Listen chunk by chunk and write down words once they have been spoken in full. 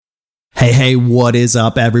Hey, what is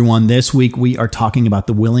up, everyone? This week we are talking about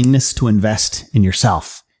the willingness to invest in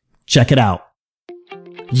yourself. Check it out.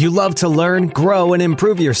 You love to learn, grow, and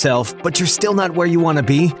improve yourself, but you're still not where you want to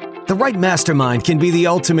be? The right mastermind can be the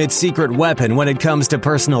ultimate secret weapon when it comes to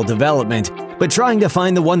personal development, but trying to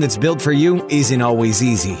find the one that's built for you isn't always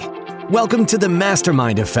easy. Welcome to the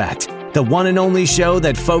Mastermind Effect, the one and only show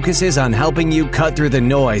that focuses on helping you cut through the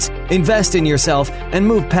noise, invest in yourself, and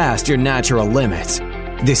move past your natural limits.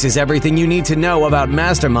 This is everything you need to know about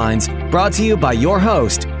masterminds, brought to you by your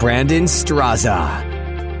host, Brandon Straza.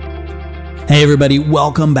 Hey, everybody,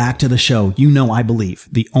 welcome back to the show. You know, I believe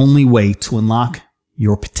the only way to unlock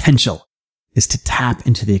your potential is to tap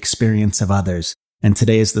into the experience of others. And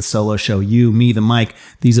today is the solo show. You, me, the mic,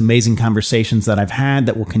 these amazing conversations that I've had,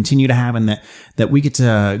 that we'll continue to have, and that we get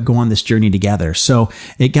to go on this journey together. So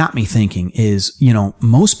it got me thinking is,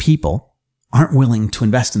 most people aren't willing to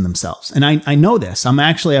invest in themselves. And I know this. I'm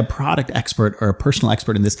actually a product expert or a personal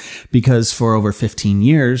expert in this because for over 15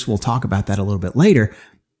 years, we'll talk about that a little bit later,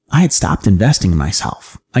 I had stopped investing in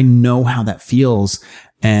myself. I know how that feels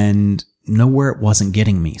and know where it wasn't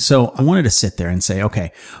getting me. So I wanted to sit there and say,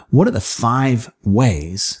 okay, what are the 5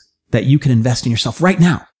 ways that you can invest in yourself right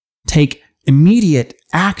now? Take immediate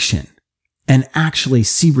action and actually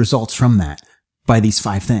see results from that by these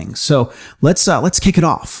 5 things. So let's kick it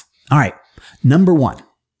off. All right. Number 1,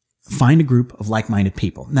 find a group of like-minded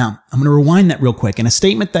people. Now, I'm going to rewind that real quick. And a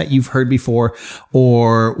statement that you've heard before,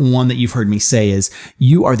 or one that you've heard me say, is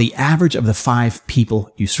you are the average of the 5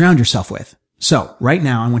 people you surround yourself with. So right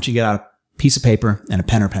now, I want you to get out a piece of paper and a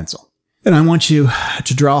pen or pencil. And I want you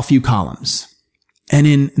to draw a few columns. And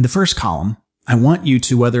in the first column, I want you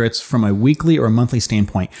to, whether it's from a weekly or a monthly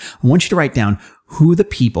standpoint, I want you to write down who the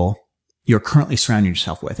people you're currently surrounding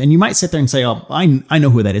yourself with. And you might sit there and say, oh, I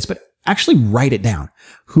know who that is, but actually write it down.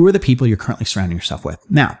 Who are the people you're currently surrounding yourself with?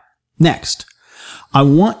 Now, next, I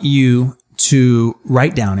want you to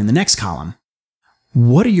write down in the next column,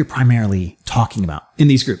 what are you primarily talking about in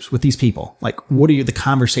these groups with these people? Like, what are the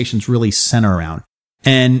conversations really center around?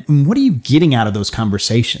 And what are you getting out of those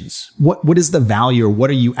conversations? What is the value, or what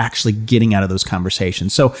are you actually getting out of those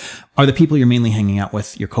conversations? So are the people you're mainly hanging out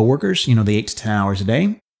with your coworkers, the 8 to 10 hours a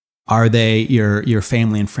day? Are they your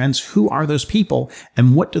family and friends? Who are those people?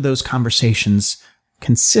 And what do those conversations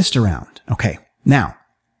consist around? Okay. Now,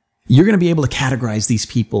 you're going to be able to categorize these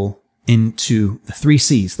people into the 3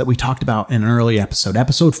 C's that we talked about in an early episode,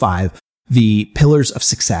 episode 5, the pillars of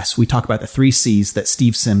success. We talk about the 3 C's that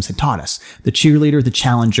Steve Sims had taught us: the cheerleader, the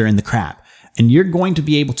challenger, and the crab. And you're going to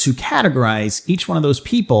be able to categorize each one of those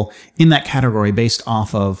people in that category based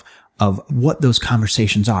off of what those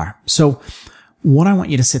conversations are. So what I want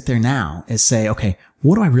you to sit there now is say, okay,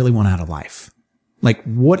 what do I really want out of life? Like,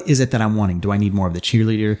 what is it that I'm wanting? Do I need more of the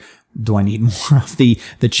cheerleader? Do I need more of the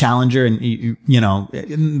challenger? And,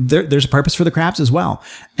 there's a purpose for the crabs as well.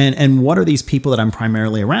 And what are these people that I'm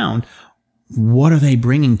primarily around? What are they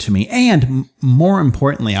bringing to me? And more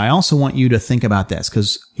importantly, I also want you to think about this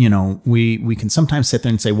because, we can sometimes sit there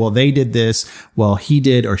and say, well, they did this. Well, he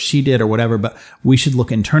did or she did or whatever, but we should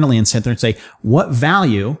look internally and sit there and say, what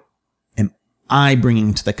value I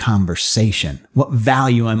bringing to the conversation? What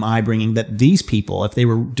value am I bringing that these people, if they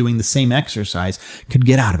were doing the same exercise, could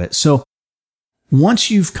get out of it? So once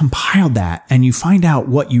you've compiled that and you find out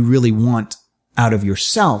what you really want out of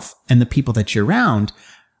yourself and the people that you're around,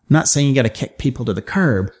 I'm not saying you got to kick people to the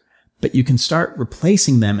curb, but you can start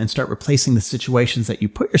replacing them and start replacing the situations that you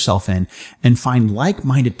put yourself in and find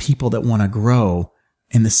like-minded people that want to grow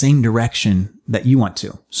in the same direction that you want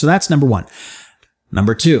to. So that's number 1.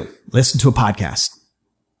 Number 2, listen to a podcast.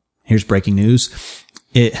 Here's breaking news.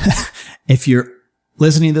 If you're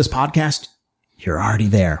listening to this podcast, you're already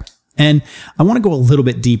there. And I want to go a little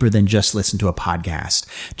bit deeper than just listen to a podcast.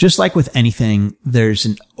 Just like with anything, there's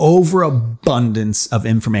an overabundance of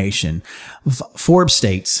information. Forbes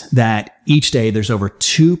states that each day there's over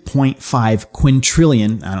 2.5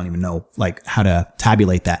 quintillion, I don't even know how to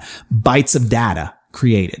tabulate that, bytes of data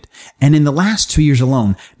created. And in the last 2 years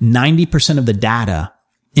alone, 90% of the data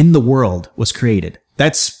in the world was created.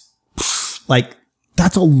 That's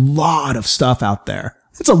a lot of stuff out there.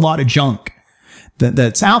 That's a lot of junk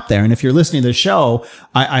that's out there. And if you're listening to the show,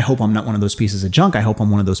 I hope I'm not one of those pieces of junk. I hope I'm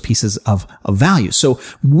one of those pieces of value. So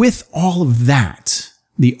with all of that,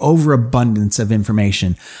 the overabundance of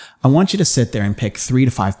information, I want you to sit there and pick 3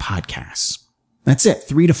 to 5 podcasts. That's it,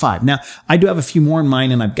 3 to 5. Now, I do have a few more in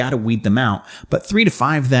mind and I've got to weed them out, but 3 to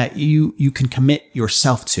 5 that you can commit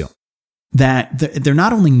yourself to. That they're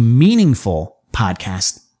not only meaningful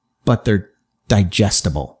podcasts, but they're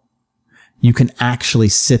digestible. You can actually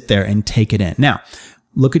sit there and take it in. Now,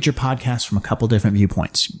 look at your podcast from a couple different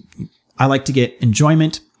viewpoints. I like to get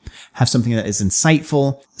enjoyment, have something that is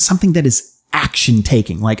insightful, something that is action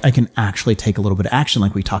taking. Like I can actually take a little bit of action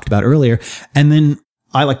like we talked about earlier. And then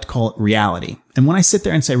I like to call it reality. And when I sit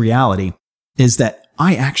there and say reality is that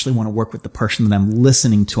I actually want to work with the person that I'm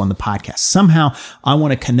listening to on the podcast. Somehow I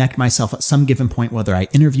want to connect myself at some given point, whether I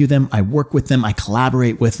interview them, I work with them, I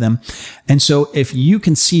collaborate with them. And so if you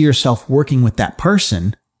can see yourself working with that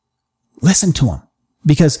person, listen to them,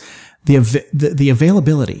 because the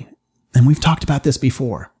availability, and we've talked about this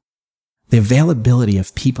before, the availability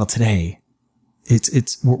of people today,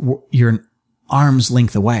 you're an arm's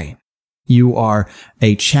length away. You are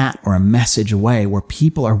a chat or a message away where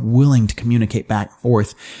people are willing to communicate back and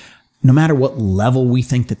forth, no matter what level we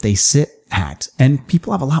think that they sit at. And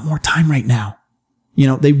people have a lot more time right now.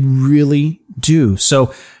 They really do.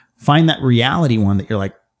 So find that reality one that you're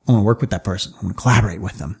like, I want to work with that person. I want to collaborate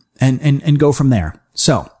with them and go from there.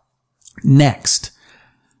 So next,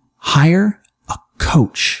 hire a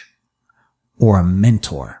coach or a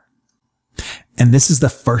mentor. And this is the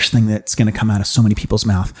first thing that's going to come out of so many people's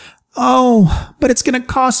mouth. Oh, but it's going to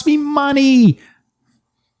cost me money.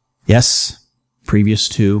 Yes, previous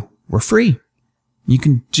two were free. You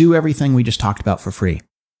can do everything we just talked about for free.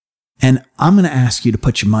 And I'm going to ask you to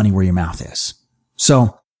put your money where your mouth is.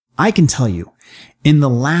 So I can tell you, in the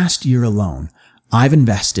last year alone, I've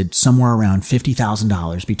invested somewhere around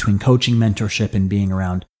 $50,000 between coaching, mentorship, and being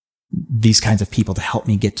around these kinds of people to help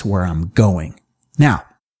me get to where I'm going. Now,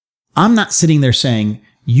 I'm not sitting there saying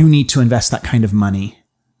you need to invest that kind of money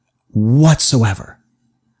whatsoever.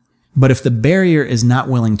 But if the barrier is not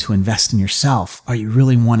willing to invest in yourself, are you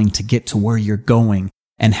really wanting to get to where you're going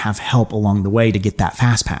and have help along the way to get that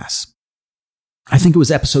fast pass? I think it was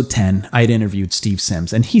episode 10. I had interviewed Steve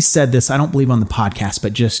Sims, and he said this, I don't believe on the podcast,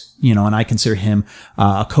 but just, and I consider him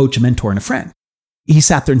a coach, a mentor, and a friend. He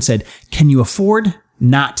sat there and said, can you afford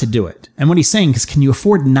not to do it? And what he's saying is, can you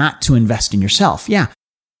afford not to invest in yourself? Yeah.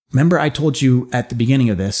 Remember, I told you at the beginning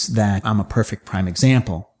of this that I'm a perfect prime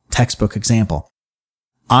example, textbook example.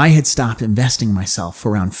 I had stopped investing in myself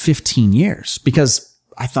for around 15 years because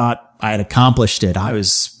I thought I had accomplished it. I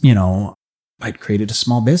was, I'd created a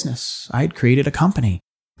small business. I had created a company.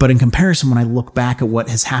 But in comparison, when I look back at what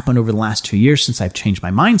has happened over the last 2 years since I've changed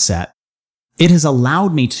my mindset, it has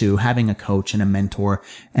allowed me to, having a coach and a mentor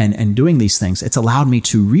and doing these things, it's allowed me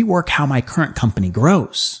to rework how my current company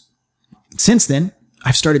grows. Since then,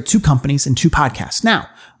 I've started 2 companies and 2 podcasts. Now,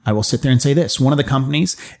 I will sit there and say this. One of the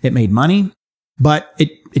companies, it made money, but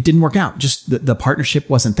it didn't work out. Just the partnership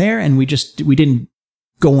wasn't there, and we didn't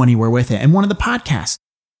go anywhere with it. And one of the podcasts,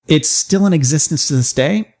 it's still in existence to this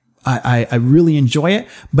day. I really enjoy it,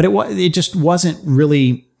 but it just wasn't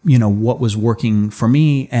really, what was working for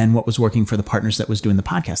me and what was working for the partners that was doing the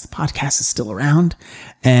podcast. The podcast is still around,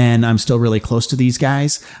 and I'm still really close to these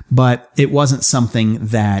guys, but it wasn't something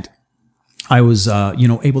that I was,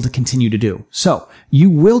 able to continue to do. So you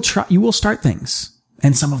will start things,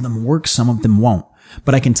 and some of them work, some of them won't.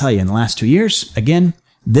 But I can tell you in the last 2 years, again,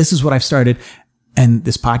 this is what I've started, and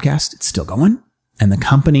this podcast, it's still going. And the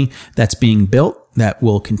company that's being built that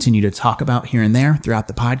we'll continue to talk about here and there throughout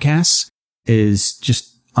the podcasts is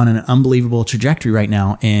just on an unbelievable trajectory right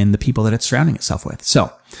now, and the people that it's surrounding itself with.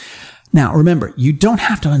 So now remember, you don't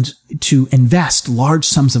have to invest large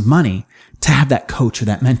sums of money to have that coach or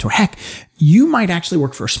that mentor. Heck, you might actually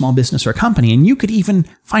work for a small business or a company, and you could even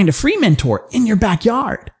find a free mentor in your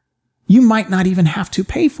backyard. You might not even have to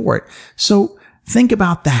pay for it. So think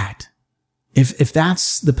about that. If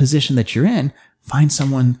that's the position that you're in, find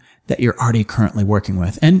someone that you're already currently working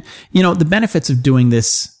with. And, the benefits of doing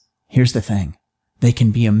this, here's the thing. They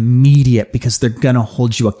can be immediate because they're going to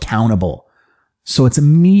hold you accountable. So it's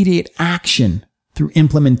immediate action through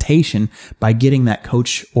implementation by getting that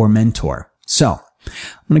coach or mentor. So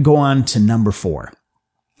I'm going to go on to number 4,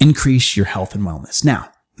 increase your health and wellness.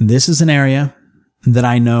 Now, this is an area that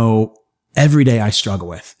I know every day I struggle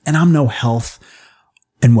with, and I'm no health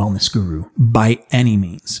and wellness guru by any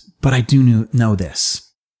means, but I do know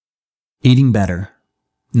this. Eating better,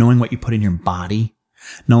 knowing what you put in your body,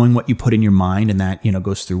 knowing what you put in your mind, and that,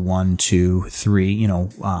 goes through 1, 2, 3,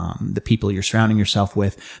 the people you're surrounding yourself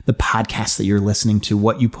with, the podcasts that you're listening to,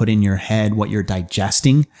 what you put in your head, what you're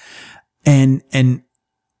digesting, and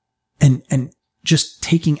just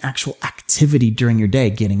taking actual activity during your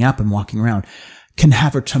day, getting up and walking around, can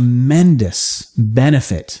have a tremendous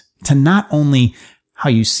benefit to not only how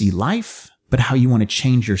you see life, but how you want to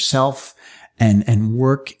change yourself and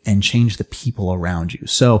work and change the people around you.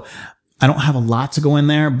 So I don't have a lot to go in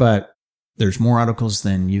there, but there's more articles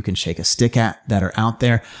than you can shake a stick at that are out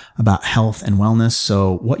there about health and wellness.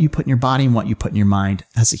 So what you put in your body and what you put in your mind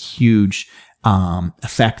has a huge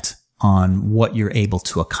effect on what you're able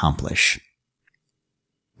to accomplish.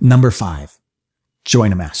 Number 5,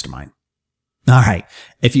 join a mastermind. All right.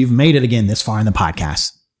 If you've made it again this far in the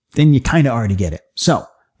podcast, then you kind of already get it. So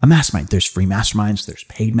a mastermind, there's free masterminds, there's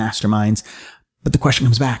paid masterminds, but the question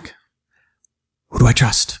comes back. Who do I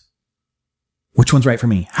trust? Which one's right for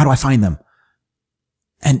me? How do I find them?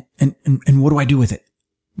 And what do I do with it?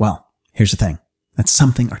 Well, here's the thing. That's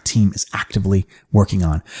something our team is actively working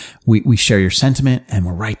on. We share your sentiment and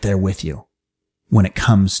we're right there with you when it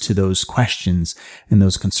comes to those questions and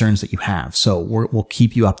those concerns that you have. So we'll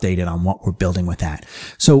keep you updated on what we're building with that.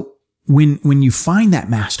 So when you find that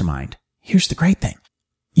mastermind, here's the great thing.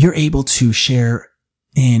 You're able to share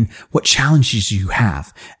in what challenges you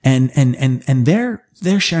have. And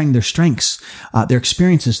they're sharing their strengths, their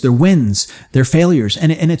experiences, their wins, their failures.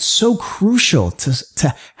 And it's so crucial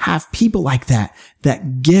to have people like that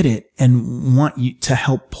get it and want you to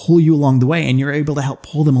help pull you along the way. And you're able to help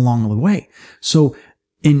pull them along the way. So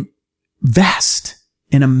invest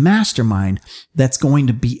in a mastermind that's going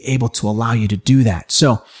to be able to allow you to do that.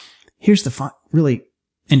 So here's the really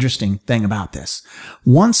interesting thing about this.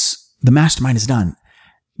 Once the mastermind is done,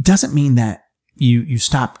 doesn't mean that you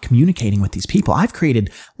stop communicating with these people. I've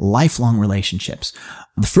created lifelong relationships.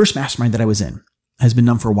 The first mastermind that I was in has been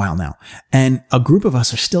done for a while now. And a group of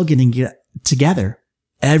us are still getting together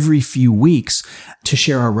every few weeks to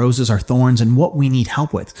share our roses, our thorns, and what we need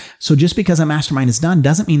help with. So just because a mastermind is done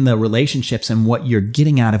doesn't mean the relationships and what you're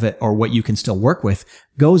getting out of it or what you can still work with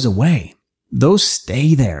goes away. Those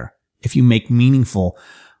stay there if you make meaningful,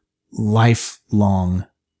 lifelong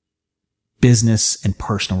business and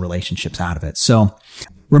personal relationships out of it. So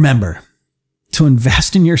remember, to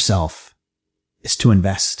invest in yourself is to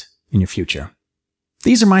invest in your future.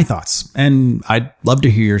 These are my thoughts, and I'd love to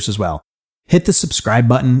hear yours as well. Hit the subscribe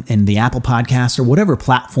button in the Apple Podcast or whatever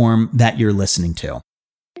platform that you're listening to.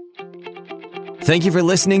 Thank you for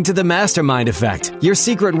listening to The Mastermind Effect, your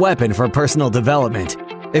secret weapon for personal development.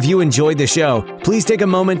 If you enjoyed the show, please take a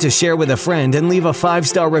moment to share with a friend and leave a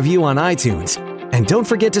 5-star review on iTunes. And don't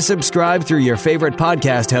forget to subscribe through your favorite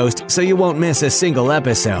podcast host so you won't miss a single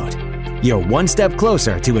episode. You're one step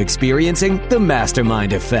closer to experiencing the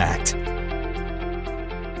Mastermind Effect.